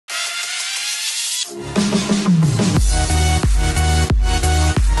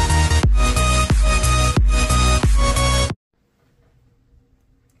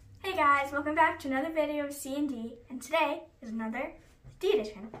to another video of C&D, and today is another D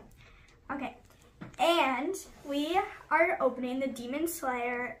edition. Okay, and we are opening the Demon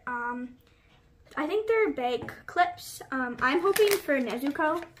Slayer, I think they're bag clips. I'm hoping for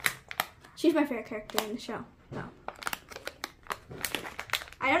Nezuko. She's my favorite character in the show, so.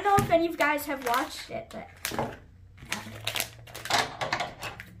 I don't know if any of you guys have watched it, but.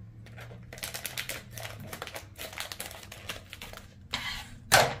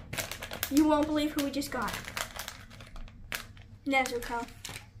 You won't believe who we just got. Nezuko.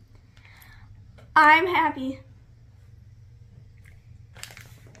 I'm happy.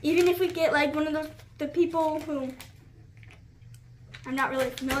 Even if we get like one of the people who I'm not really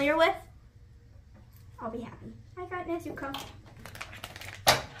familiar with, I'll be happy. I got Nezuko.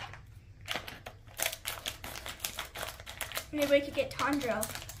 Maybe we could get Tanjiro.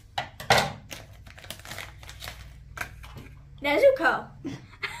 Nezuko.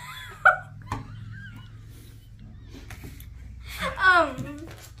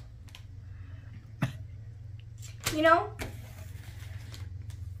 You know,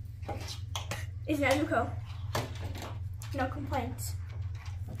 it's Nezuko. No complaints.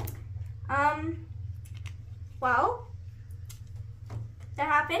 Well, that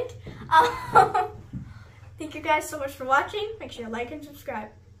happened. Thank you guys so much for watching. Make sure to like and subscribe.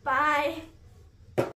 Bye.